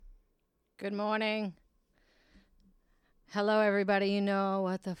Good morning. Hello, everybody. You know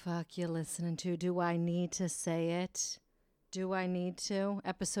what the fuck you're listening to. Do I need to say it? Do I need to?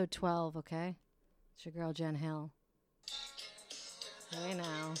 Episode 12, okay? It's your girl, Jen Hill. Hey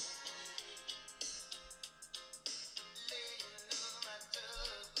now.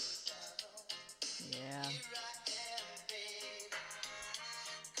 Yeah.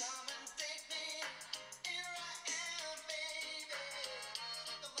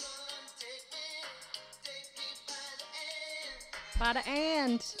 By the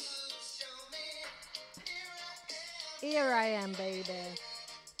end. Here I am, baby.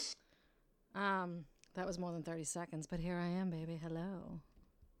 That was more than 30 seconds, but here I am, baby. Hello.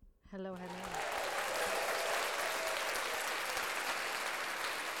 Hello.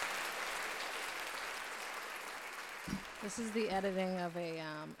 This is the editing of a,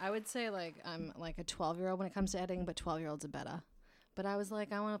 I would say like I'm like a 12-year-old when it comes to editing, but 12-year-olds are better. But I was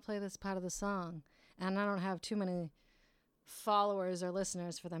like, I want to play this part of the song. And I don't have too many followers or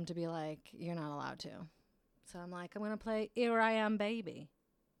listeners for them to be like, you're not allowed to. So I'm like, I'm going to play Here I Am, Baby.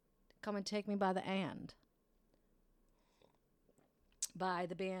 Come and Take Me by the Hand. By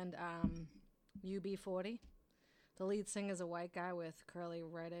the band UB40. The lead singer is a white guy with curly,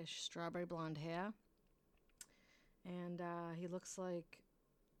 reddish, strawberry blonde hair. And he looks like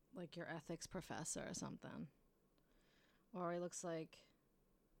your ethics professor or something. Or he looks like,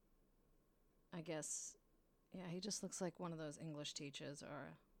 I guess, yeah, he just looks like one of those English teachers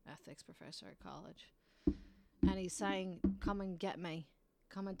or ethics professor at college. And he's saying, come and get me.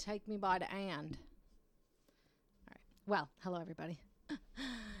 Come and take me by the hand. All right. Well, hello, everybody.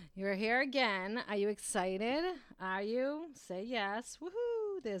 You're here again. Are you excited? Are you? Say yes.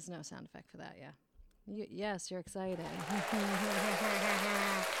 Woohoo. There's no sound effect for that, yeah. Yes, you're excited.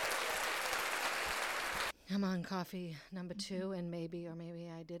 I'm on coffee number 2, and maybe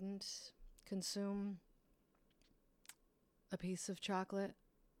I didn't consume a piece of chocolate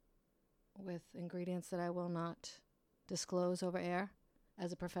with ingredients that I will not disclose over air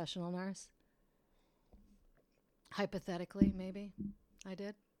as a professional nurse. Hypothetically, maybe I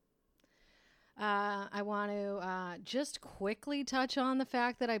did. I want to just quickly touch on the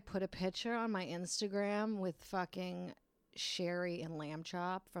fact that I put a picture on my Instagram with fucking Sherry and Lamb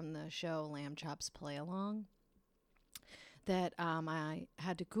Chop from the show Lamb Chop's Play Along. That I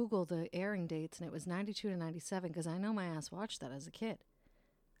had to Google the airing dates, and it was 92 to 97 because I know my ass watched that as a kid.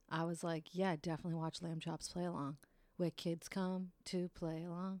 I was like, yeah, definitely watch Lamb Chop's Play Along, where kids come to play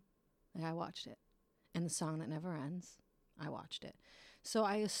along. And I watched it. And The Song That Never Ends, I watched it. So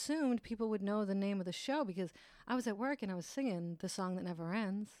I assumed people would know the name of the show because I was at work and I was singing The Song That Never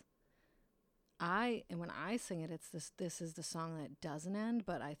Ends. And when I sing it, it's this is the song that doesn't end,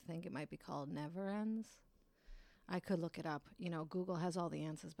 but I think it might be called Never Ends. I could look it up. You know, Google has all the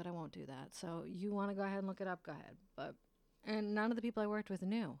answers, but I won't do that. So you want to go ahead and look it up, go ahead. And none of the people I worked with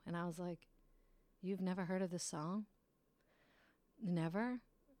knew. And I was like, you've never heard of this song? Never?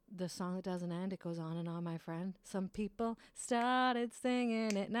 The song that doesn't end, it goes on and on, my friend. Some people started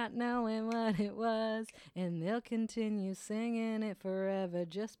singing it, not knowing what it was, and they'll continue singing it forever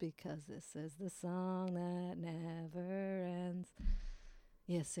just because this is the song that never ends.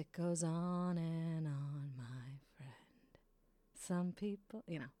 Yes, it goes on and on, my friend. Some people,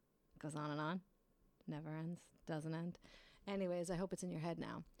 it goes on and on. Never ends, doesn't end. Anyways, I hope it's in your head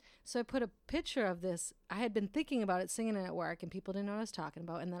now. So I put a picture of this. I had been thinking about it, singing it at work, and people didn't know what I was talking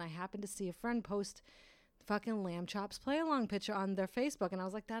about. And then I happened to see a friend post fucking Lamb Chop's Play Along picture on their Facebook. And I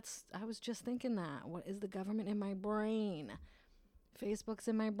was like, I was just thinking that. What is the government in my brain? Facebook's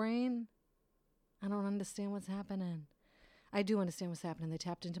in my brain? I don't understand what's happening. I do understand what's happening. They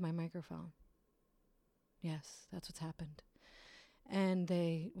tapped into my microphone. Yes, that's what's happened. And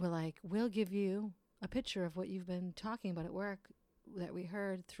they were like, we'll give you a picture of what you've been talking about at work that we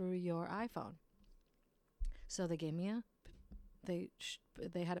heard through your iPhone. So they gave me they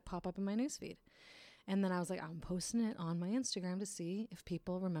had it pop up in my newsfeed. And then I was like, I'm posting it on my Instagram to see if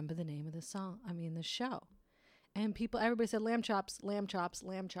people remember the name of the show. And everybody said Lamb Chops, Lamb Chops,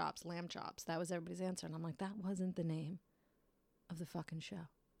 Lamb Chops, Lamb Chops. That was everybody's answer. And I'm like, that wasn't the name of the fucking show.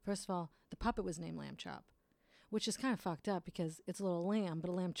 First of all, the puppet was named Lamb Chop, which is kind of fucked up because it's a little lamb, but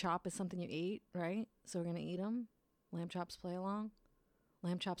a lamb chop is something you eat, right? So we're going to eat them. Lamb Chops Play Along.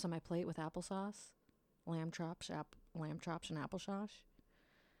 Lamb chops on my plate with applesauce. Lamb chops and applesauce.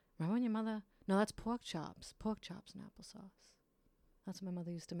 Remember when your mother... No, that's pork chops. Pork chops and applesauce. That's what my mother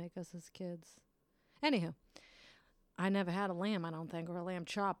used to make us as kids. Anywho, I never had a lamb, I don't think, or a lamb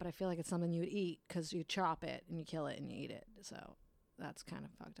chop, but I feel like it's something you would eat because you chop it and you kill it and you eat it. So that's kind of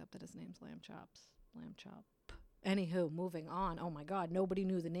fucked up that his name's Lamb Chops. Lamb Chop. Anywho, moving on. Oh my God, nobody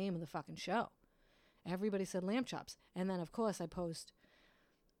knew the name of the fucking show. Everybody said Lamb Chops. And then, of course, I post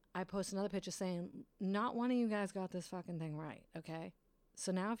another picture saying, not one of you guys got this fucking thing right, okay?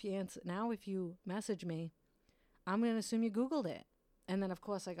 So now if you message me, I'm going to assume you Googled it. And then, of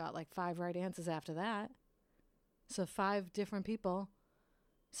course, I got like 5 right answers after that. So 5 different people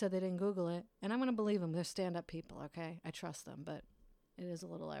said they didn't Google it. And I'm going to believe them. They're stand-up people, okay? I trust them, but it is a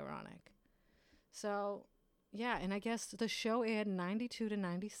little ironic. So, yeah, and I guess the show aired 92 to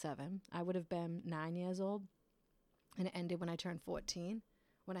 97. I would have been 9 years old. And it ended when I turned 14,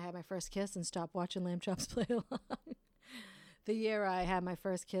 when I had my first kiss and stopped watching Lamb Chops Play Along. The year I had my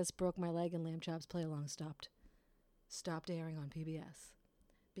first kiss, broke my leg, and Lamb Chops Play Along stopped airing on PBS.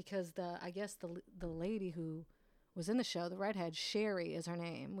 Because I guess the lady who was in the show, the redhead, Sherry is her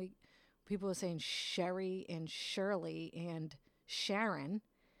name. People were saying Sherry and Shirley and Sharon,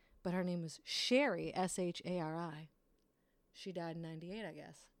 but her name was Sherry, Shari. She died in 98, I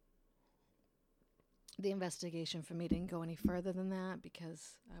guess. The investigation for me didn't go any further than that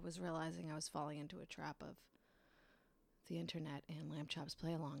because I was realizing I was falling into a trap of the internet and Lamb Chops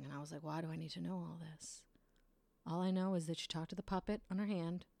Play Along, and I was like, why do I need to know all this? All I know is that she talked to the puppet on her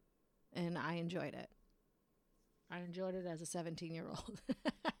hand, and I enjoyed it. I enjoyed it as a 17-year-old.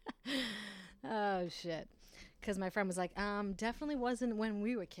 Oh, shit. Because my friend was like, definitely wasn't when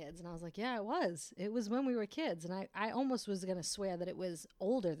we were kids. And I was like, yeah, it was. It was when we were kids. And I almost was going to swear that it was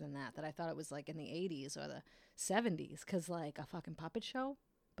older than that I thought it was like in the 80s or the 70s. Because like a fucking puppet show.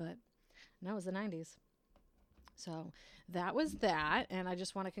 But no, it was the 90s. So that was that. And I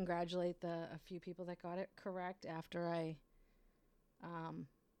just want to congratulate a few people that got it correct after I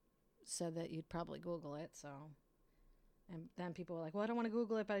said that you'd probably Google it. So, and then people were like, well, I don't want to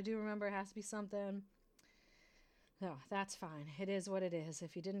Google it, but I do remember it has to be something. No, that's fine. It is what it is.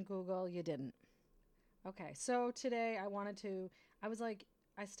 If you didn't Google, you didn't. Okay, so today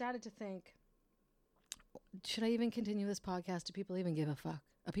I started to think, should I even continue this podcast? Do people even give a fuck?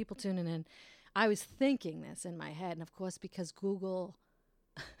 Are people tuning in? I was thinking this in my head, and of course, because Google,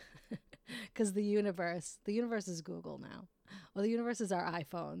 because the universe is Google now. Well, the universe is our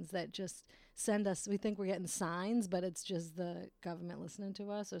iPhones that just send us, we think we're getting signs, but it's just the government listening to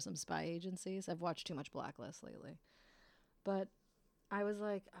us or some spy agencies. I've watched too much Blacklist lately. But I was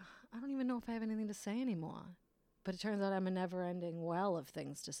like, I don't even know if I have anything to say anymore. But it turns out I'm a never-ending well of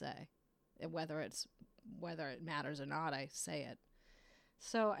things to say. Whether it matters or not, I say it.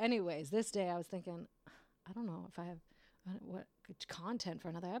 So anyways, this day I was thinking, I don't know if I have what content for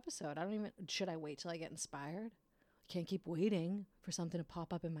another episode. Should I wait till I get inspired? I can't keep waiting for something to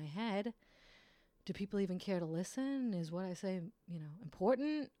pop up in my head. Do people even care to listen? Is what I say,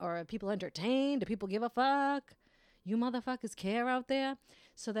 important? Or are people entertained? Do people give a fuck? You motherfuckers care out there?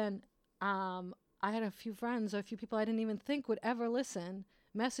 So then I had a few friends or a few people I didn't even think would ever listen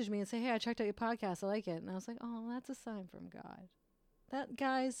message me and say, hey, I checked out your podcast. I like it. And I was like, oh, that's a sign from God.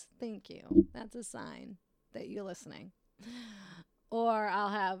 Guys, thank you. That's a sign that you're listening. Or I'll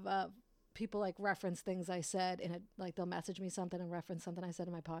have people like reference things I said in it, like they'll message me something and reference something I said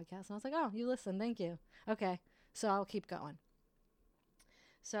in my podcast. And I was like, oh, you listen. Thank you. Okay. So I'll keep going.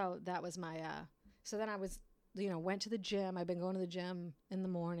 So that was my, so then I was, went to the gym. I've been going to the gym in the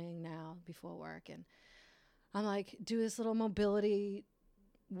morning now before work. And I'm like, do this little mobility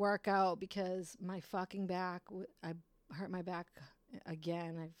workout because my fucking back, I hurt my back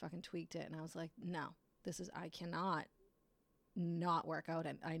again. I fucking tweaked it. And I was like, no, I cannot not work out,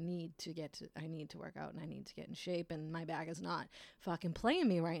 and I need to work out, and I need to get in shape, and my back is not fucking playing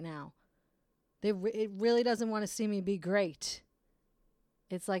me right now. It really doesn't want to see me be great.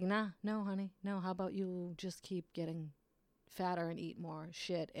 It's like, no, honey, no, how about you just keep getting fatter and eat more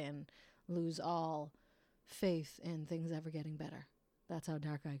shit and lose all faith in things ever getting better. That's how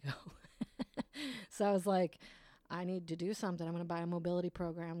dark I go. So I was like, I need to do something. I'm going to buy a mobility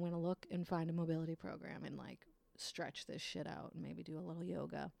program. I'm going to look and find a mobility program and like stretch this shit out and maybe do a little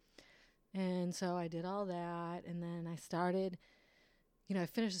yoga. And so I did all that. And then I started, I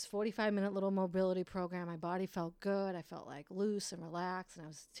finished this 45-minute little mobility program. My body felt good. I felt like loose and relaxed. And I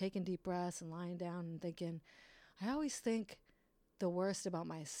was taking deep breaths and lying down and thinking, I always think the worst about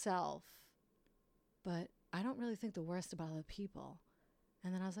myself, but I don't really think the worst about other people.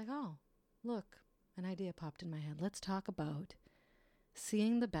 And then I was like, oh, look, an idea popped in my head. Let's talk about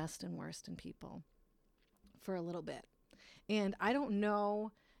seeing the best and worst in people for a little bit. And I don't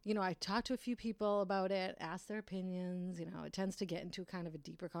know, I talked to a few people about it, asked their opinions. It tends to get into kind of a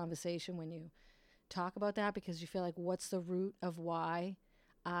deeper conversation when you talk about that because you feel like, what's the root of why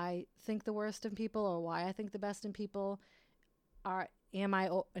I think the worst in people or why I think the best in people am I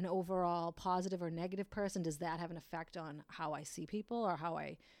an overall positive or negative person? Does that have an effect on how I see people or how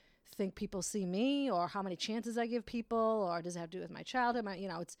I think people see me or how many chances I give people, or does it have to do with my childhood?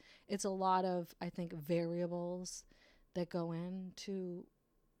 It's a lot of, I think, variables that go into,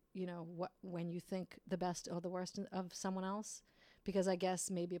 when you think the best or the worst of someone else, because I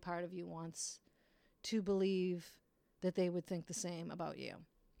guess maybe a part of you wants to believe that they would think the same about you.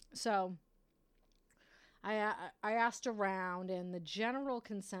 So I asked around, and the general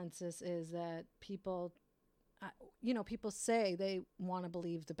consensus is that people say they want to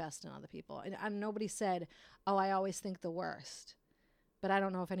believe the best in other people. And nobody said, oh, I always think the worst. But I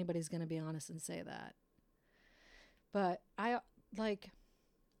don't know if anybody's going to be honest and say that. But I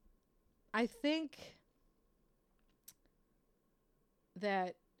think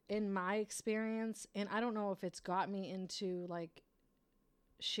that in my experience, and I don't know if it's got me into like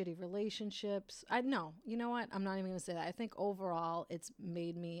shitty relationships. You know what? I'm not even going to say that. I think overall it's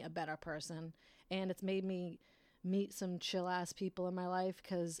made me a better person, and it's made me meet some chill ass people in my life,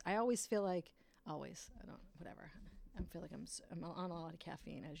 because I always feel like, I feel like I'm on a lot of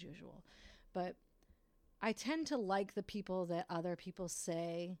caffeine as usual, but I tend to like the people that other people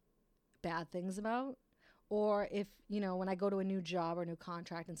say bad things about. Or if, when I go to a new job or a new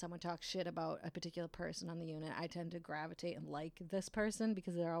contract and someone talks shit about a particular person on the unit, I tend to gravitate and like this person,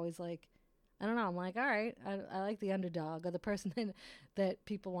 because they're always like, I don't know, I'm like, all right, I like the underdog or the person that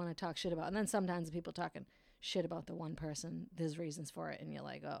people want to talk shit about. And then sometimes the people talking shit about the one person, there's reasons for it, and you're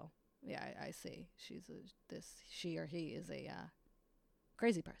like, oh, yeah, I see. She or he is a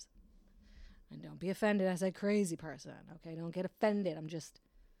crazy person. And don't be offended, I said crazy person, okay? Don't get offended. I'm just...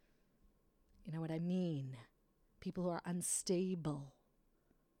 You know what I mean? People who are unstable,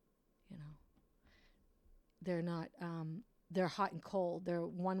 they're not, they're hot and cold. They're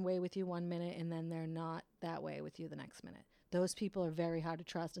one way with you 1 minute, and then they're not that way with you the next minute. Those people are very hard to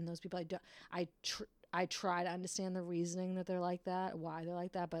trust, and those people I try to understand the reasoning that they're like that, why they're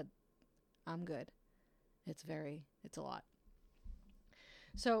like that, but I'm good. It's a lot.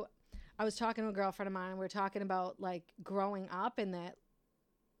 So I was talking to a girlfriend of mine, and we were talking about like growing up, and that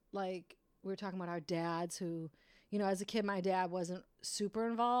like, we were talking about our dads who, as a kid, my dad wasn't super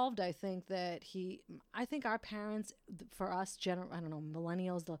involved. I think our parents, for us, I don't know,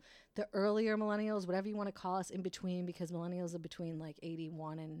 millennials, the earlier millennials, whatever you want to call us, in between, because millennials are between like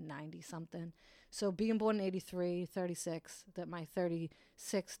 81 and 90 something. So being born in 83, 36, that my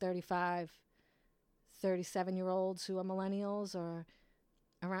 36, 35, 37-year-olds who are millennials or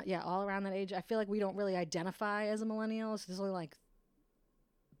around, all around that age, I feel like we don't really identify as a millennial. So there's only like,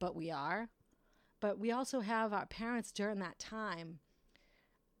 but we are. But we also have our parents during that time.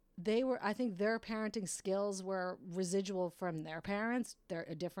 I think their parenting skills were residual from their parents. They're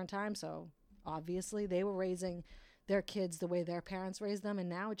a different time, so obviously they were raising their kids the way their parents raised them. And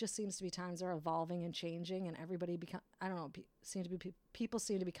now it just seems to be times are evolving and changing, and everybody people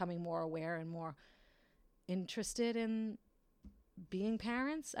seem to be becoming more aware and more interested in being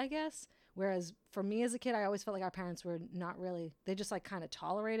parents, I guess. Whereas for me as a kid, I always felt like our parents were not really, they just like kind of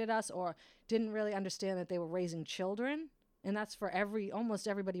tolerated us or didn't really understand that they were raising children. And that's for almost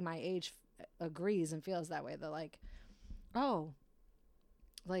everybody my age agrees and feels that way. They're like, oh,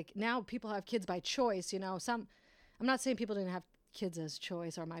 like now people have kids by choice, I'm not saying people didn't have kids as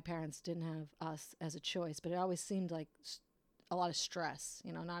choice, or my parents didn't have us as a choice, but it always seemed like a lot of stress,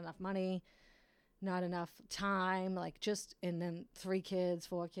 not enough money, not enough time, and then 3 kids,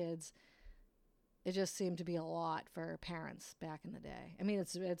 4 kids. It just seemed to be a lot for parents back in the day. I mean,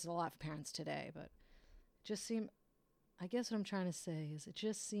 it's a lot for parents today, but I guess what I'm trying to say is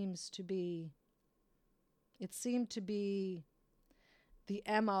it seemed to be the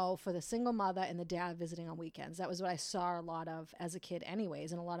MO for the single mother and the dad visiting on weekends. That was what I saw a lot of as a kid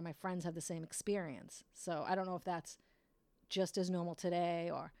anyways, and a lot of my friends have the same experience. So I don't know if that's just as normal today,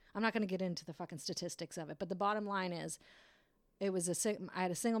 or I'm not going to get into the fucking statistics of it, but the bottom line is I had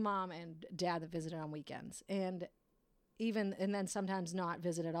a single mom and dad that visited on weekends, and then sometimes not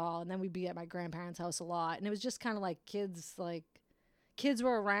visit at all. And then we'd be at my grandparents' house a lot. And it was just kind of like kids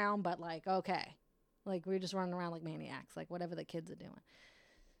were around, but like, okay, like we were just running around like maniacs, like whatever the kids are doing.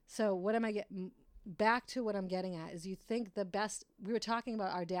 So back to what I'm getting at is, you think we were talking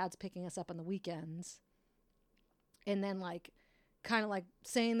about our dads picking us up on the weekends, and then like, kind of like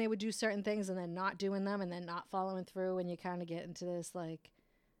saying they would do certain things and then not doing them and then not following through. And you kind of get into this like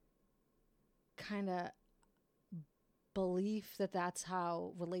kind of belief that that's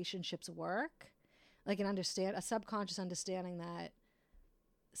how relationships work. Like a subconscious understanding that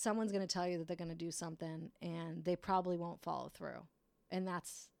someone's going to tell you that they're going to do something and they probably won't follow through. And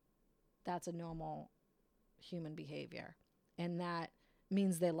that's a normal human behavior. And that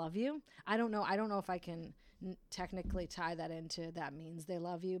means they love you. I don't know. I don't know if I can technically tie that into that means they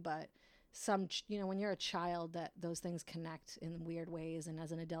love you, but when you're a child, that those things connect in weird ways. And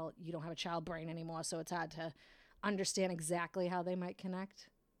as an adult, you don't have a child brain anymore. So it's hard to understand exactly how they might connect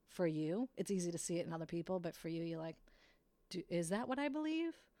for you. It's easy to see it in other people, but for you, you're like, is that what I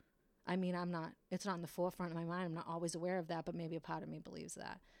believe? I mean, it's not in the forefront of my mind. I'm not always aware of that, but maybe a part of me believes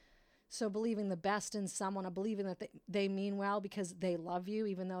that. So believing the best in someone, or believing that they mean well because they love you,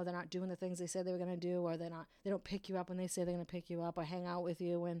 even though they're not doing the things they said they were going to do, or they don't pick you up when they say they're going to pick you up, or hang out with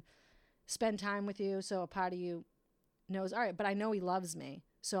you and spend time with you. So a part of you knows, all right, but I know he loves me,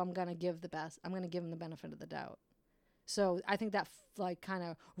 so I'm going to give the best. I'm going to give him the benefit of the doubt. So I think that kind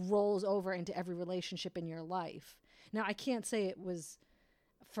of rolls over into every relationship in your life. Now, I can't say it was,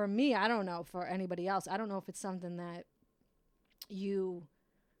 for me, I don't know, for anybody else, I don't know if it's something that you,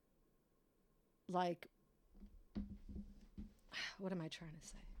 like, what am I trying to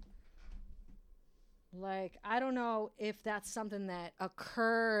say? Like, I don't know if that's something that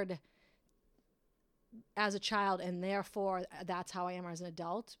occurred as a child and therefore that's how I am as an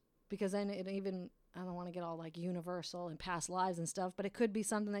adult, because then it even, I don't want to get all like universal and past lives and stuff, but it could be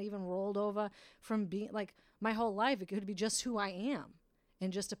something that even rolled over from being like my whole life. It could be just who I am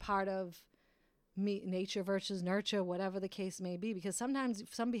and just a part of me, nature versus nurture, whatever the case may be. Because sometimes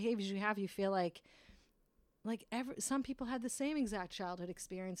some behaviors you have, you feel like some people had the same exact childhood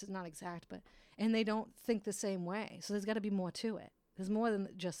experiences, not exact, but, and they don't think the same way. So there's got to be more to it. There's more than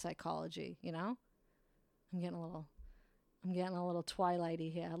just psychology, you know? I'm getting a little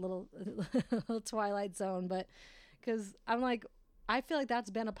Twilighty here, a little Twilight Zone, but because I'm like, I feel like that's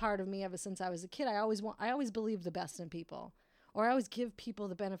been a part of me ever since I was a kid. I always believe the best in people, or I always give people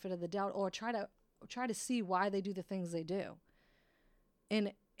the benefit of the doubt, or try to see why they do the things they do.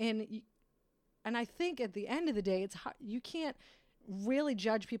 And I think at the end of the day, it's hard, you can't really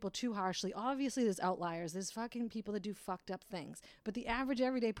judge people too harshly. Obviously, there's outliers. There's fucking people that do fucked up things. But the average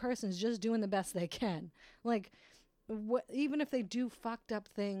everyday person is just doing the best they can. Like, even if they do fucked up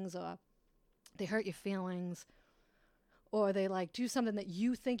things, or they hurt your feelings, or they like do something that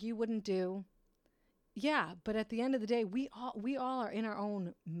you think you wouldn't do. Yeah, but at the end of the day, we all are in our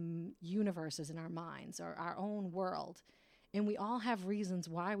own universes, in our minds, or our own world. And we all have reasons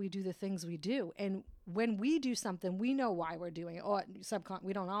why we do the things we do. And when we do something, we know why we're doing it. Or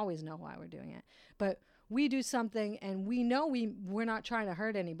we don't always know why we're doing it. But we do something and we know we're not trying to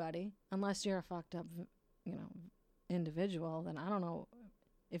hurt anybody, unless you're a fucked up, individual. Then I don't know.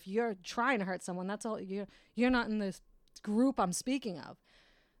 If you're trying to hurt someone, that's all. You're not in this group I'm speaking of.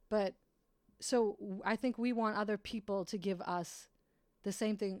 But so I think we want other people to give us the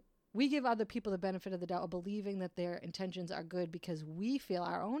same thing. We give other people the benefit of the doubt of believing that their intentions are good because we feel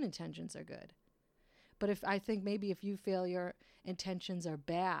our own intentions are good. But if you feel your intentions are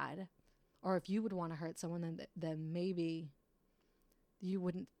bad, or if you would want to hurt someone, then maybe you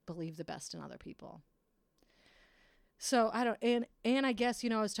wouldn't believe the best in other people. So I don't, and I guess,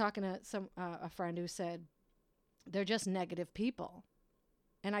 I was talking to a friend who said they're just negative people.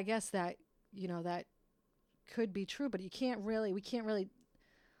 And I guess that, that could be true, but we can't really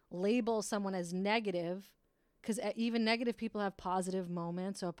label someone as negative, because even negative people have positive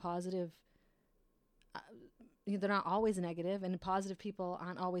moments, or positive, they're not always negative, and positive people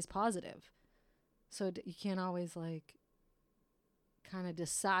aren't always positive. So you can't always kind of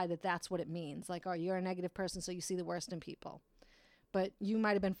decide that that's what it means. Like, oh, you're a negative person, so you see the worst in people. But you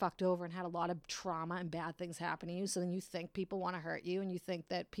might have been fucked over and had a lot of trauma and bad things happen to you, so then you think people want to hurt you, and you think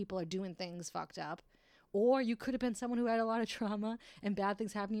that people are doing things fucked up. Or you could have been someone who had a lot of trauma and bad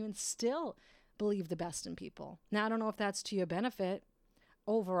things happen to you and still believe the best in people. Now, I don't know if that's to your benefit.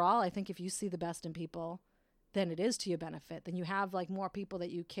 Overall, I think if you see the best in people, then it is to your benefit. Then you have more people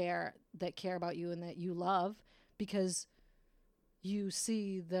that care about you and that you love, because you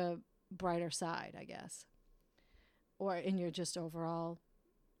see the brighter side, I guess. And you're just overall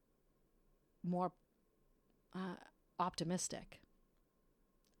more optimistic.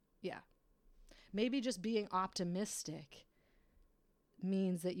 Yeah. Maybe just being optimistic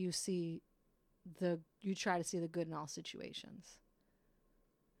means that you try to see the good in all situations.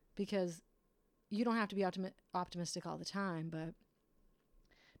 Because you don't have to be optimistic all the time, but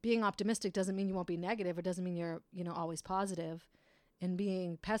being optimistic doesn't mean you won't be negative. It doesn't mean you're, always positive. And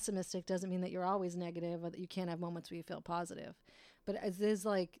being pessimistic doesn't mean that you're always negative, or that you can't have moments where you feel positive. But there's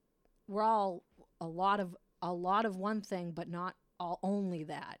we're all a lot of one thing, but not only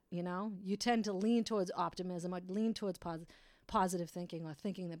that, you tend to lean towards optimism, or lean towards positive thinking, or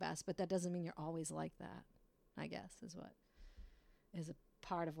thinking the best, but that doesn't mean you're always like that, I guess, is a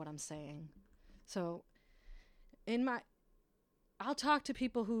part of what I'm saying. So I'll talk to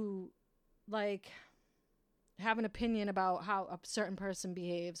people who like have an opinion about how a certain person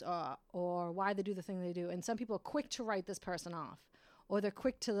behaves, or why they do the thing they do. And some people are quick to write this person off, or they're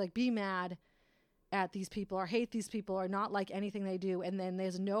quick to like be mad at these people or hate these people or not like anything they do. And then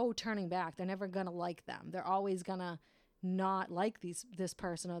there's no turning back. They're never going to like them. They're always going to not like this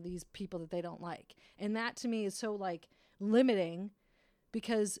person or these people that they don't like. And that to me is so like limiting,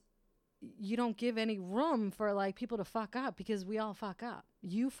 because you don't give any room for like people to fuck up, because we all fuck up.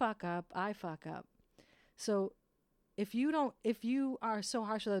 You fuck up, I fuck up. So if you are so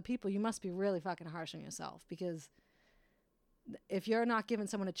harsh with other people, you must be really fucking harsh on yourself, because if you're not giving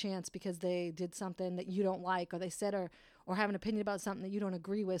someone a chance because they did something that you don't like, or they said or have an opinion about something that you don't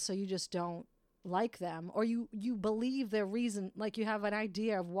agree with, so you just don't like them, or you believe their reason, like you have an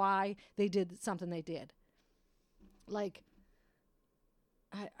idea of why they did something they did. Like,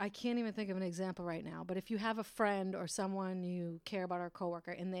 I can't even think of an example right now, but if you have a friend or someone you care about or a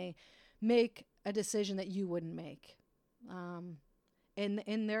coworker, and they make a decision that you wouldn't make,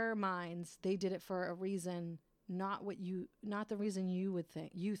 in their minds, they did it for a reason, not the reason you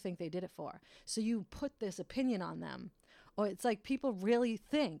think they did it for. So you put this opinion on them, or it's like people really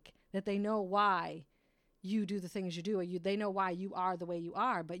think that they know why you do the things you do, or they know why you are the way you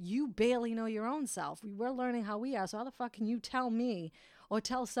are, but you barely know your own self. We're learning how we are. So how the fuck can you tell me or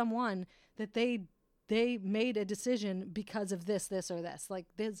tell someone that they made a decision because of this, or this? Like,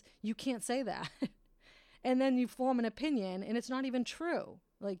 you can't say that. And then you form an opinion, and it's not even true.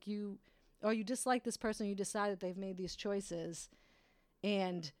 Like, you dislike this person, you decide that they've made these choices,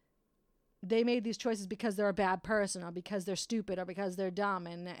 and they made these choices because they're a bad person, or because they're stupid, or because they're dumb,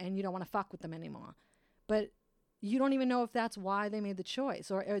 and you don't want to fuck with them anymore. But you don't even know if that's why they made the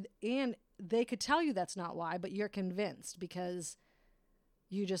choice, and they could tell you that's not why, but you're convinced because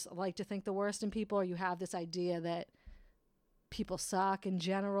you just like to think the worst in people, or you have this idea that people suck in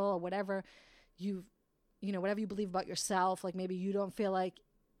general, or whatever whatever you believe about yourself. Like, maybe you don't feel like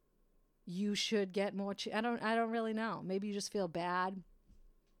you should get more. I don't really know. Maybe you just feel bad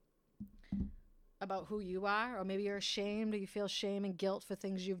about who you are, or maybe you're ashamed, or you feel shame and guilt for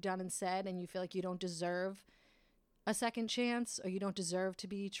things you've done and said, and you feel like you don't deserve a second chance, or you don't deserve to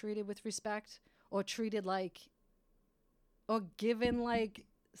be treated with respect, or treated like, or given like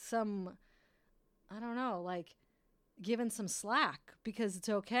some, I don't know, like given some slack, because it's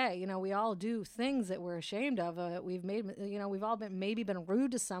okay. We all do things that we're ashamed of. We've all been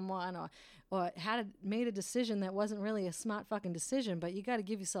rude to someone, or made a decision that wasn't really a smart fucking decision, but you got to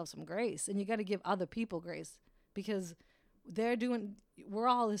give yourself some grace, and you got to give other people grace, because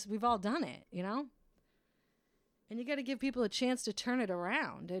we've all done it, and you got to give people a chance to turn it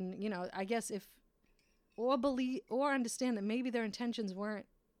around. And, I guess believe or understand that maybe their intentions weren't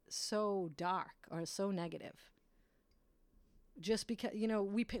so dark or so negative. Just because,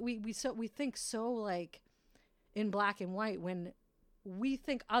 we think so like in black and white, when we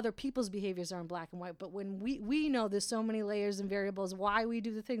think other people's behaviors are in black and white. But when we know there's so many layers and variables why we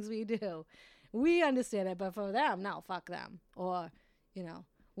do the things we do, we understand it. But for them, no, fuck them. Or,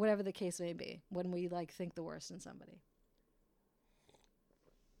 whatever the case may be, when we like think the worst in somebody.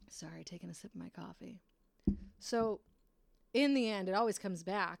 Sorry, taking a sip of my coffee. So in the end, it always comes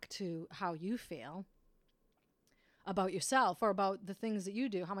back to how you feel about yourself, or about the things that you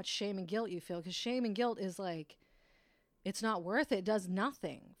do, how much shame and guilt you feel. Because shame and guilt is like, it's not worth it. It does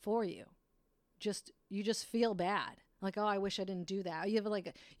nothing for you. You just feel bad. Like, oh, I wish I didn't do that.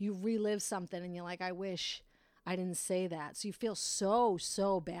 You relive something, and you're like, I wish I didn't say that. So you feel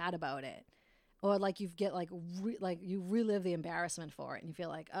so bad about it. Or like you get you relive the embarrassment for it, and you feel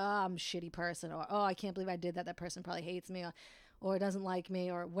like, oh, I'm a shitty person, or oh, I can't believe I did that. That person probably hates me, or doesn't like me,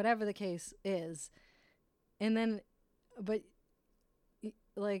 or whatever the case is. And then, but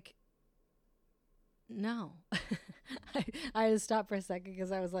like, no. I had to stop for a second,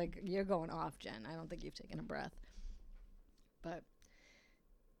 because I was like, you're going off, Jen. I don't think you've taken a breath. But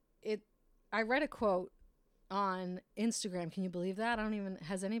I read a quote on Instagram. Can you believe that?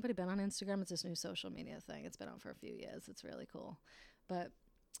 Has anybody been on Instagram? It's this new social media thing. It's been on for a few years. It's really cool. But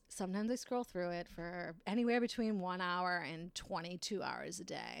sometimes I scroll through it for anywhere between 1 hour and 22 hours a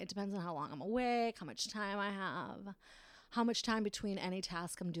day. It depends on how long I'm awake, how much time I have, how much time between any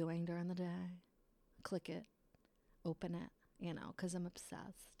task I'm doing during the day. Click it, open it, because I'm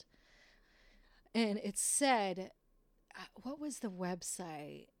obsessed. And it said, what was the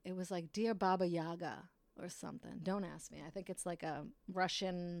website? It was like Dear Baba Yaga or something. Don't ask me. I think it's like a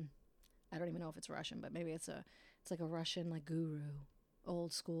Russian, I don't even know if it's Russian, but maybe it's like a Russian like guru,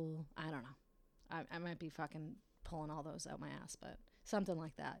 old school. I don't know. I might be fucking pulling all those out my ass, but something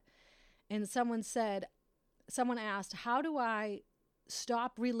like that. And someone asked, how do I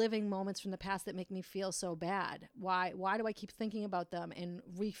stop reliving moments from the past that make me feel so bad? Why do I keep thinking about them and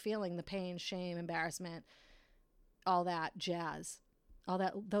re-feeling the pain, shame, embarrassment, all that jazz, all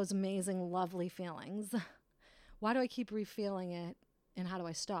that, those amazing, lovely feelings? Why do I keep re-feeling it, and how do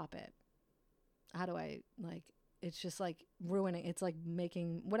I stop it? How do I, like, it's just like ruining, it's like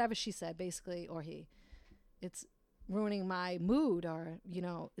making, whatever she said, basically, or he, it's ruining my mood, or, you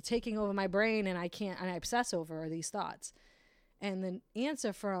know, taking over my brain, and I obsess over these thoughts. And the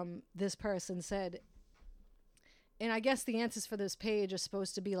answer from this person said, and I guess the answers for this page are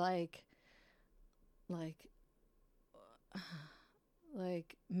supposed to be like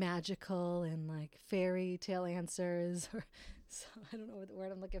magical and like fairy tale answers, or so I don't know what the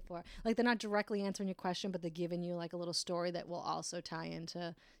word I'm looking for. Like, they're not directly answering your question, but they're giving you like a little story that will also tie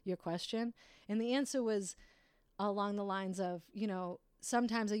into your question. And the answer was along the lines of, you know,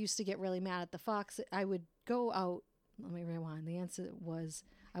 sometimes I used to get really mad at the fox. I would go out, let me rewind. The answer was,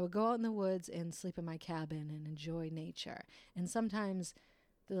 I would go out in the woods and sleep in my cabin and enjoy nature. And sometimes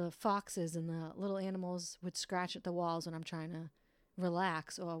the foxes and the little animals would scratch at the walls when I'm trying to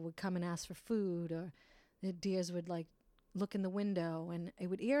relax, or would come and ask for food, or the deers would like look in the window, and it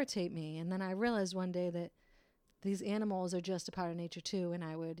would irritate me. And then I realized one day that these animals are just a part of nature too, and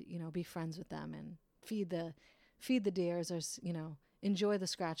I would, you know, be friends with them and feed the deers, or, you know, enjoy the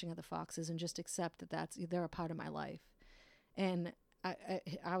scratching of the foxes, and just accept that they're a part of my life. And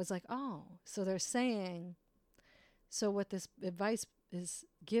I was like, oh, so they're saying, so what this advice is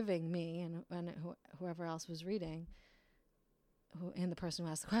giving me, and whoever else was reading, and the person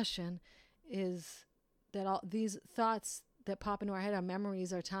who asked the question, is that all these thoughts that pop into our head, our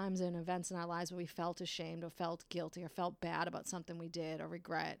memories, are times and events in our lives where we felt ashamed, or felt guilty, or felt bad about something we did, or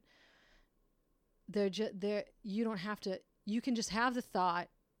regret. You don't have to, you can just have the thought,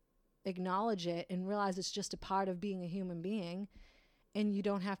 acknowledge it, and realize it's just a part of being a human being. And you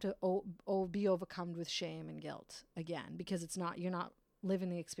don't have to be overcome with shame and guilt again, because you're not living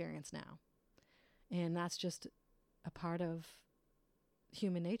the experience now. And that's just a part of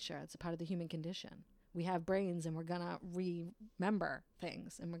human nature. It's a part of the human condition. We have brains, and we're going to remember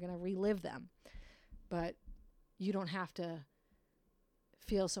things, and we're going to relive them. But you don't have to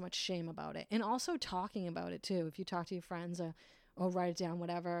feel so much shame about it. And also talking about it too. If you talk to your friends, or write it down,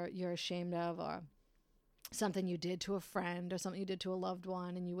 whatever you're ashamed of, or something you did to a friend, or something you did to a loved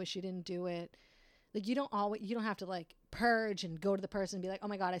one and you wish you didn't do it. Like, you don't have to like purge and go to the person and be like, oh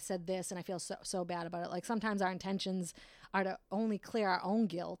my God, I said this and I feel so bad about it. Like, sometimes our intentions are to only clear our own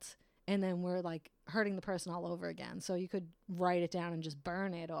guilt, and then we're like hurting the person all over again. So you could write it down and just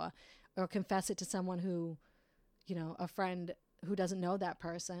burn it, or confess it to someone who, you know, a friend who doesn't know that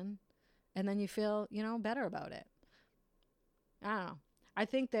person, and then you feel, you know, better about it. I don't know. I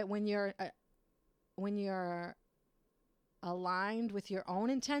think that when you're aligned with your own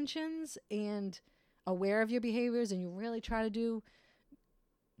intentions and aware of your behaviors, and you really try to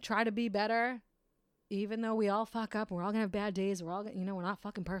be better, even though we all fuck up, we're all gonna have bad days, we're not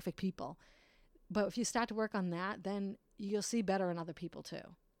fucking perfect people. But if you start to work on that, then you'll see better in other people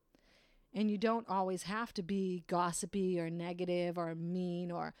too. And you don't always have to be gossipy or negative or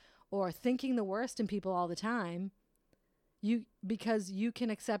mean or thinking the worst in people all the time. Because you can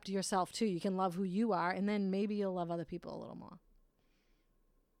accept yourself too. You can love who you are, and then maybe you'll love other people a little more.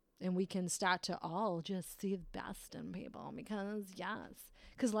 And we can start to all just see the best in people,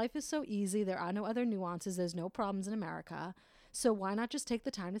 because life is so easy. There are no other nuances. There's no problems in America. So why not just take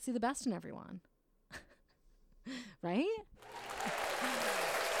the time to see the best in everyone? Right?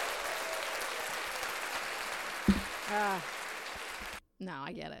 No,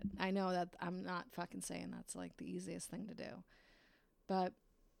 I get it. I know that I'm not fucking saying that's like the easiest thing to do. But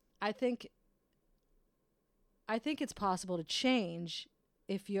I think it's possible to change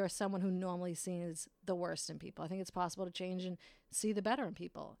if you're someone who normally sees the worst in people. I think it's possible to change and see the better in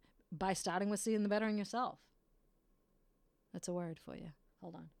people by starting with seeing the better in yourself. That's a word for you.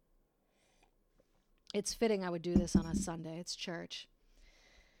 Hold on. It's fitting I would do this on a Sunday. It's church.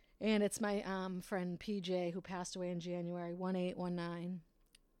 And it's my friend PJ, who passed away in January, 1819,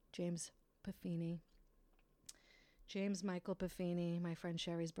 James Buffini. James Michael Buffini, my friend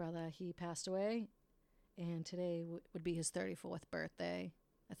Sherry's brother, he passed away. And today would be his 34th birthday.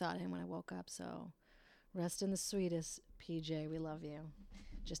 I thought of him when I woke up. So rest in the sweetest, PJ. We love you.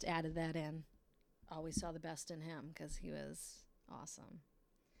 Just added that in. Always saw the best in him because he was awesome.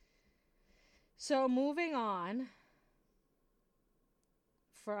 So moving on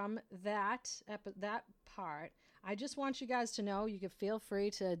from that part, I just want you guys to know you can feel free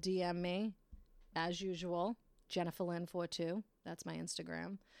to DM me as usual, Jennifer Lynn 42. That's my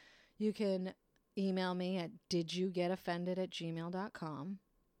Instagram. You can email me at didyouGetOffended@gmail.com.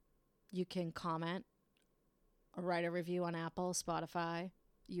 You can comment or write a review on Apple, Spotify,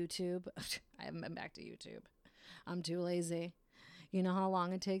 YouTube. I haven't been back to YouTube. I'm too lazy. You know how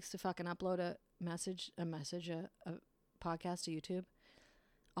long it takes to fucking upload a podcast to YouTube?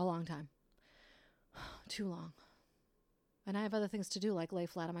 A long time. Too long. And I have other things to do, like lay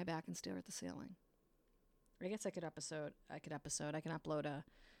flat on my back and stare at the ceiling. I guess I can upload a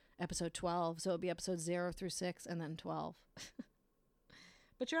episode 12, so it'll be episode 0 through 6 and then 12.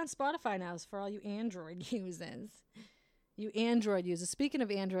 But you're on Spotify now, so for all you Android users. Speaking of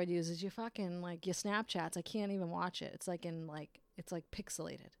Android users, you fucking like your Snapchats, I can't even watch it. It's like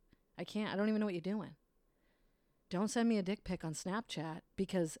pixelated. I don't even know what you're doing. Don't send me a dick pic on Snapchat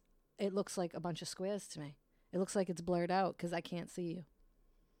because it looks like a bunch of squares to me. It looks like it's blurred out because I can't see you.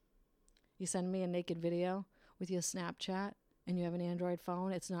 You send me a naked video with your Snapchat and you have an Android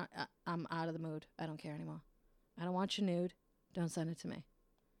phone, it's not, I'm out of the mood. I don't care anymore. I don't want your nude. Don't send it to me.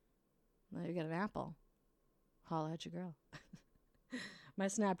 Now you got an Apple. Holla at your girl. My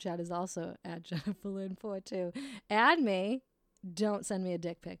Snapchat is also at Jennifer Lynn 42. Add me. Don't send me a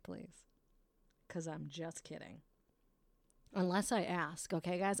dick pic, please. Because I'm just kidding. Unless I ask,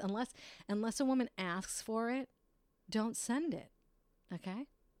 okay, guys? Unless a woman asks for it, don't send it, okay?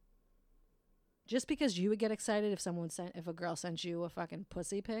 Just because you would get excited if a girl sent you a fucking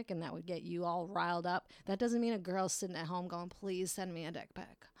pussy pic and that would get you all riled up, that doesn't mean a girl's sitting at home going, please send me a dick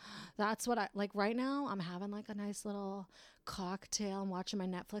pic. That's what like right now, I'm having like a nice little cocktail. I'm watching my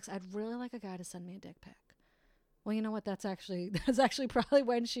Netflix. I'd really like a guy to send me a dick pic. Well, you know what? That's actually probably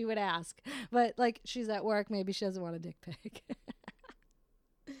when she would ask. But like she's at work, maybe she doesn't want a dick pic.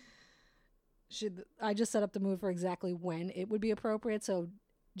 I just set up the mood for exactly when it would be appropriate. So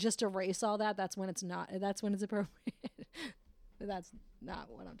just erase all that. That's when it's appropriate. That's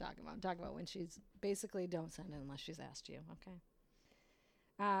not what I'm talking about. I'm talking about when she's basically don't send it unless she's asked you. Okay.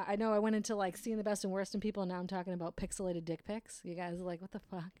 I know I went into like seeing the best and worst in people, and now I'm talking about pixelated dick pics. You guys are like, what the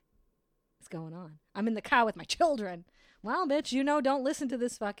fuck is going on? I'm in the car with my children. Well, bitch, don't listen to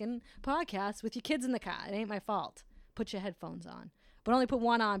this fucking podcast with your kids in the car. It ain't my fault. Put your headphones on. But only put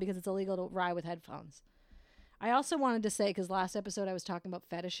one on because it's illegal to ride with headphones. I also wanted to say, because last episode I was talking about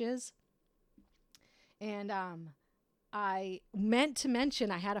fetishes, and I meant to mention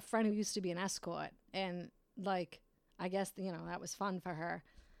I had a friend who used to be an escort, and like, I guess, that was fun for her,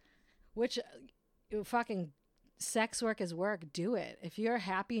 which fucking sex work is work. Do it. If you're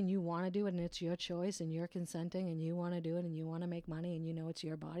happy and you want to do it and it's your choice and you're consenting and you want to do it and you want to make money and it's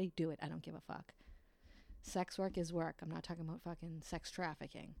your body, do it. I don't give a fuck. Sex work is work. I'm not talking about fucking sex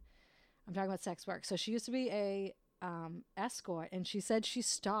trafficking. I'm talking about sex work. So she used to be a escort, and she said she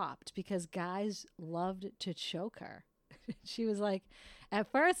stopped because guys loved to choke her. She was like,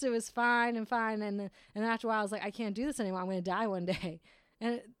 at first it was fine, and after a while I was like, I can't do this anymore. I'm going to die one day.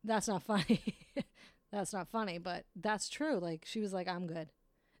 And that's not funny. That's not funny, but that's true. Like, she was like, I'm good.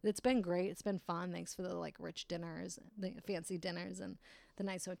 It's been great. It's been fun. Thanks for the like rich dinners, the fancy dinners and the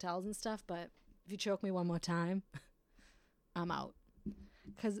nice hotels and stuff. But if you choke me one more time, I'm out.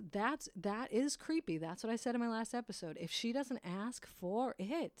 Because that is creepy. That's what I said in my last episode. If she doesn't ask for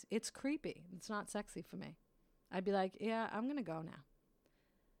it, it's creepy. It's not sexy for me. I'd be like, yeah, I'm going to go now.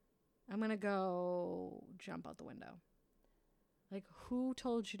 I'm going to go jump out the window. Like, who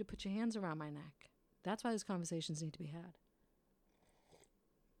told you to put your hands around my neck? That's why these conversations need to be had.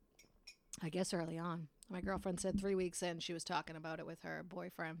 I guess early on. My girlfriend said 3 weeks in, she was talking about it with her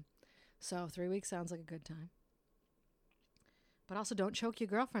boyfriend. So 3 weeks sounds like a good time. But also, don't choke your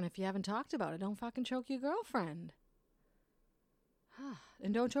girlfriend if you haven't talked about it. Don't fucking choke your girlfriend.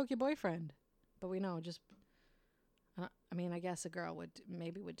 And don't choke your boyfriend. But we know, I guess a girl would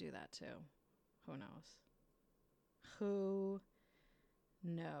do that too. Who knows? Who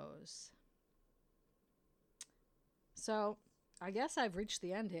knows? So, I guess I've reached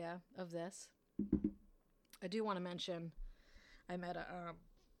the end here of this. I do want to mention, I met a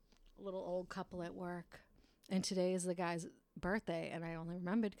little old couple at work. And today is the guy's birthday, and I only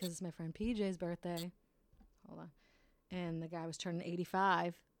remembered because it's my friend PJ's birthday. Hold on. And the guy was turning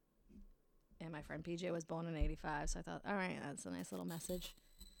 85, and my friend PJ was born in 85, so I thought, all right, that's a nice little message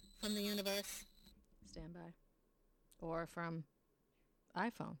from the universe. Stand by. Or from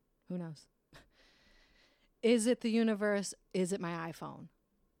iPhone. Who knows? Is it the universe? Is it my iPhone?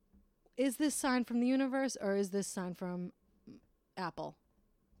 Is this sign from the universe, or is this sign from Apple,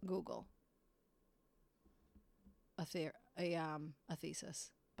 Google? A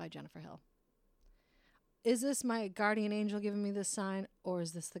thesis by Jennifer Hill. Is this my guardian angel giving me this sign, or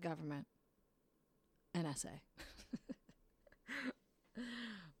is this the government? An essay.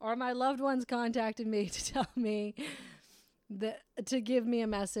 or my loved ones contacted me to tell me that to give me a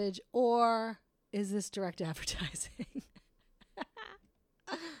message, or is this direct advertising?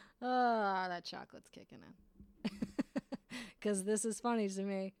 Oh, that chocolate's kicking in. Because this is funny to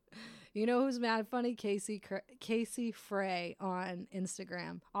me. You know who's mad funny? Casey Frey on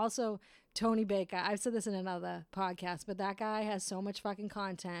Instagram. Also, Tony Baker. I've said this in another podcast, but that guy has so much fucking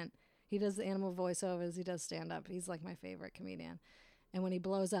content. He does the animal voiceovers. He does stand up. He's like my favorite comedian. And when he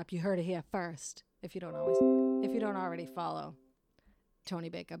blows up, you heard it here first. If you don't already follow Tony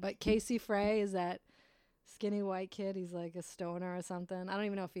Baker. But Casey Frey is that skinny white kid. He's like a stoner or something. I don't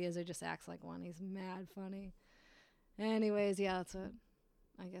even know if he is or just acts like one. He's mad funny. Anyways, yeah, that's it.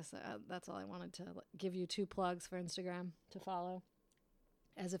 I guess that's all I wanted to give you 2 plugs for Instagram to follow.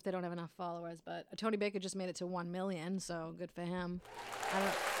 As if they don't have enough followers. But Tony Baker just made it to 1 million, so good for him.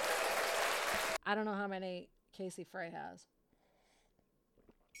 I don't know how many Casey Frey has.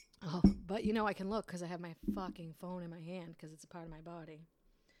 Oh, but you know I can look because I have my fucking phone in my hand because it's a part of my body.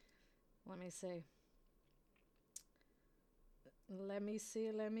 Let me see.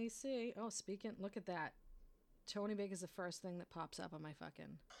 Oh, look at that. Tony Baker's the first thing that pops up on my fucking... Man,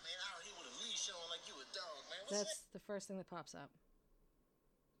 out here with a leash on like you a dog, man. That's the first thing that pops up.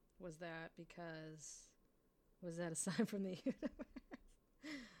 Was that a sign from the universe?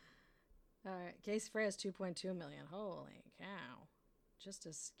 All right, Casey Frey has 2.2 million. Holy cow. Just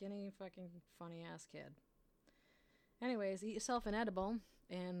a skinny fucking funny ass kid. Anyways, eat yourself an edible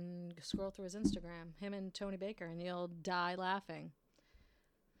and scroll through his Instagram, him and Tony Baker, and you'll die laughing.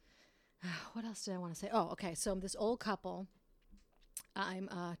 What else did I want to say? Oh, okay. So this old couple, I'm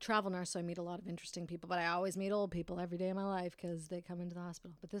a travel nurse, so I meet a lot of interesting people, but I always meet old people every day of my life because they come into the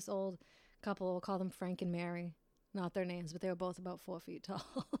hospital. But this old couple, we'll call them Frank and Mary. Not their names, but they were both about 4 feet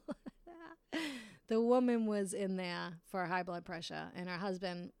tall. The woman was in there for high blood pressure, and her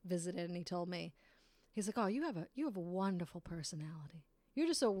husband visited, and he told me, he's like, oh, you have a wonderful personality. You're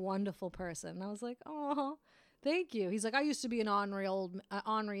just a wonderful person. And I was like, oh, thank you. He's like, I used to be an ornery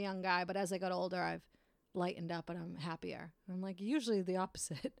young guy, but as I got older, I've lightened up and I'm happier. And I'm like, usually the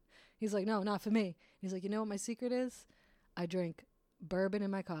opposite. He's like, no, not for me. He's like, you know what my secret is? I drink bourbon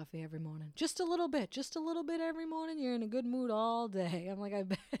in my coffee every morning. Just a little bit every morning. You're in a good mood all day. I'm like,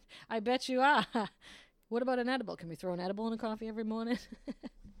 I bet you are. What about an edible? Can we throw an edible in a coffee every morning?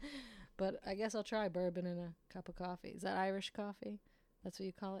 But I guess I'll try bourbon in a cup of coffee. Is that Irish coffee? That's what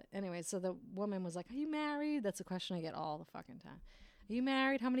you call it? Anyway, so the woman was like, are you married? That's a question I get all the fucking time. Are you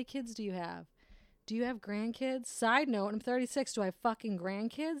married? How many kids do you have? Do you have grandkids? Side note, I'm 36. Do I have fucking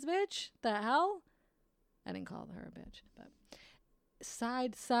grandkids, bitch? The hell? I didn't call her a bitch, but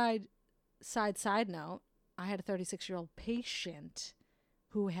side note, I had a 36-year-old patient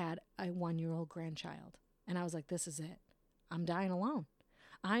who had a 1-year-old grandchild. And I was like, this is it. I'm dying alone.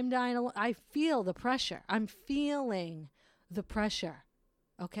 I feel the pressure. I'm feeling the pressure.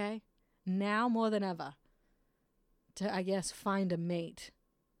 Okay? Now more than ever. To, I guess, find a mate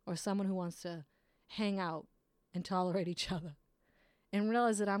or someone who wants to hang out and tolerate each other. And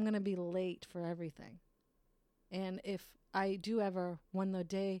realize that I'm going to be late for everything. And if I do ever, when the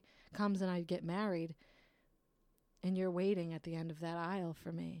day comes and I get married, and you're waiting at the end of that aisle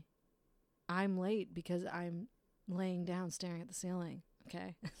for me, I'm late because I'm laying down staring at the ceiling,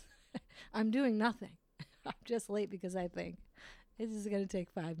 okay? I'm doing nothing. I'm just late because I think this is going to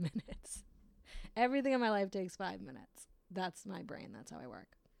take 5 minutes. Everything in my life takes 5 minutes. That's my brain. That's how I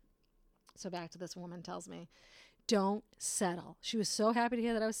work. So back to this woman tells me, don't settle. She was so happy to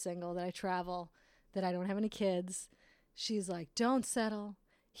hear that I was single, that I travel, that I don't have any kids. She's like, don't settle.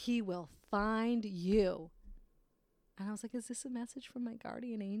 He will find you. And I was like, is this a message from my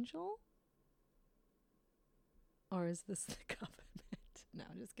guardian angel? Or is this the covenant? No,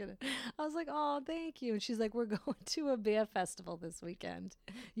 I'm just kidding. I was like, oh, thank you. And she's like, we're going to a beer festival this weekend.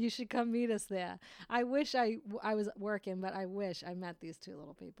 You should come meet us there. I wish I was working, but I wish I met these 2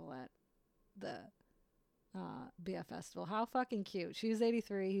 little people at the beer festival. How fucking cute. She's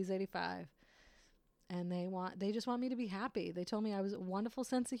 83, he's 85. And they just want me to be happy. They told me I was a wonderful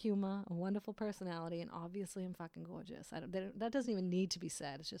sense of humor, a wonderful personality, and obviously I'm fucking gorgeous. That doesn't even need to be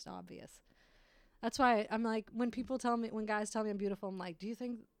said. It's just obvious. That's why I'm like, when guys tell me I'm beautiful, I'm like, do you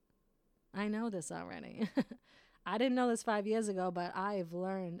think I know this already? I didn't know this 5 years ago, but I've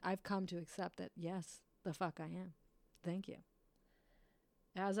come to accept that, yes, the fuck I am. Thank you.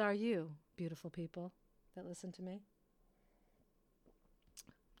 As are you, beautiful people that listen to me.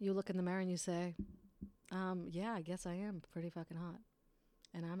 You look in the mirror and you say, yeah, I guess I am pretty fucking hot.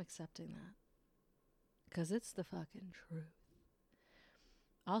 And I'm accepting that. Because it's the fucking truth.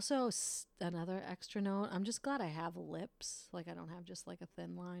 Also, another extra note, I'm just glad I have lips. Like, I don't have just like a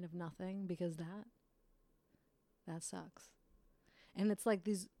thin line of nothing, because that sucks. And it's like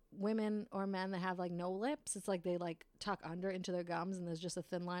these women or men that have like no lips, it's like they like tuck under into their gums and there's just a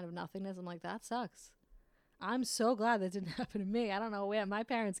thin line of nothingness. I'm like, that sucks. I'm so glad that didn't happen to me. I don't know where. My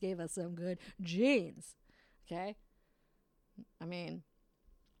parents gave us some good genes. Okay? I mean,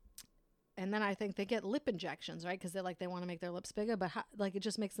 and then I think they get lip injections, right? Because they want to make their lips bigger, but like it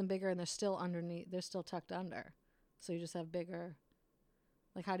just makes them bigger and they're still underneath. They're still tucked under. So you just have bigger.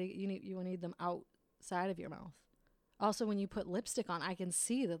 Like, how do you need them outside of your mouth? Also, when you put lipstick on, I can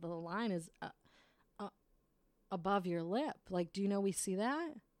see that the line is above your lip. Like, do you know we see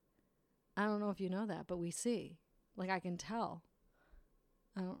that? I don't know if you know that, but we see. Like, I can tell.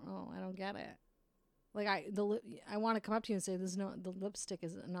 I don't know. I don't get it. Like, I want to come up to you and say, the lipstick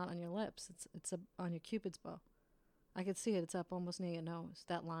is not on your lips. It's on your Cupid's bow. I can see it. It's up almost near your nose.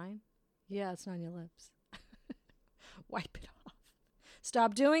 That line? Yeah, it's not on your lips. Wipe it off.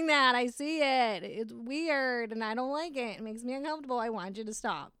 Stop doing that. I see it. It's weird and I don't like it. It makes me uncomfortable. I want you to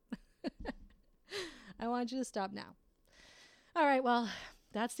stop. I want you to stop now. All right, well,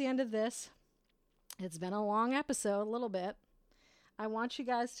 that's the end of this. It's been a long episode, a little bit. I want you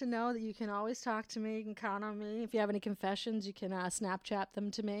guys to know that you can always talk to me. You can count on me. If you have any confessions, you can Snapchat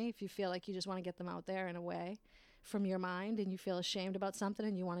them to me. If you feel like you just want to get them out there in a way from your mind and you feel ashamed about something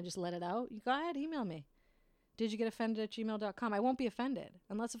and you want to just let it out, you go ahead, email me. didyougetoffended@gmail.com. I won't be offended.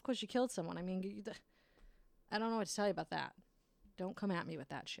 Unless, of course, you killed someone. I mean, I don't know what to tell you about that. Don't come at me with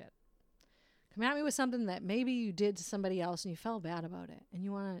that shit. Come at me with something that maybe you did to somebody else and you felt bad about it and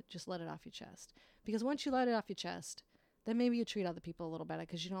you want to just let it off your chest. Because once you let it off your chest, then maybe you treat other people a little better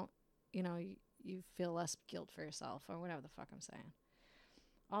because you don't, you feel less guilt for yourself or whatever the fuck I'm saying.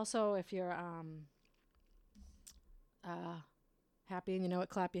 Also, if you're happy and you know it,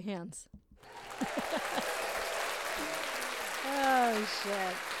 clap your hands. Oh,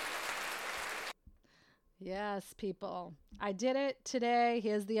 shit. Yes, people. I did it today.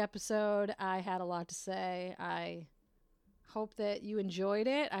 Here's the episode. I had a lot to say. I hope that you enjoyed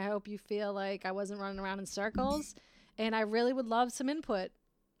it. I hope you feel like I wasn't running around in circles. And I really would love some input.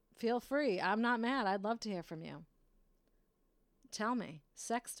 Feel free. I'm not mad. I'd love to hear from you. Tell me.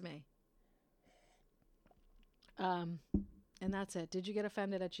 Sext me. And that's it. Did you get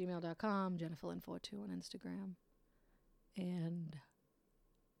offended @gmail.com? JenniferLynn42 on Instagram. And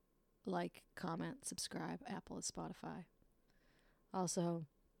like, comment, subscribe, Apple and Spotify. Also,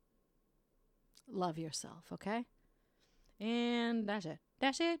 love yourself, okay? And that's it.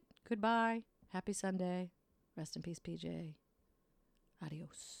 That's it. Goodbye. Happy Sunday. Rest in peace, PJ.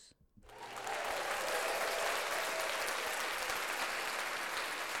 Adios.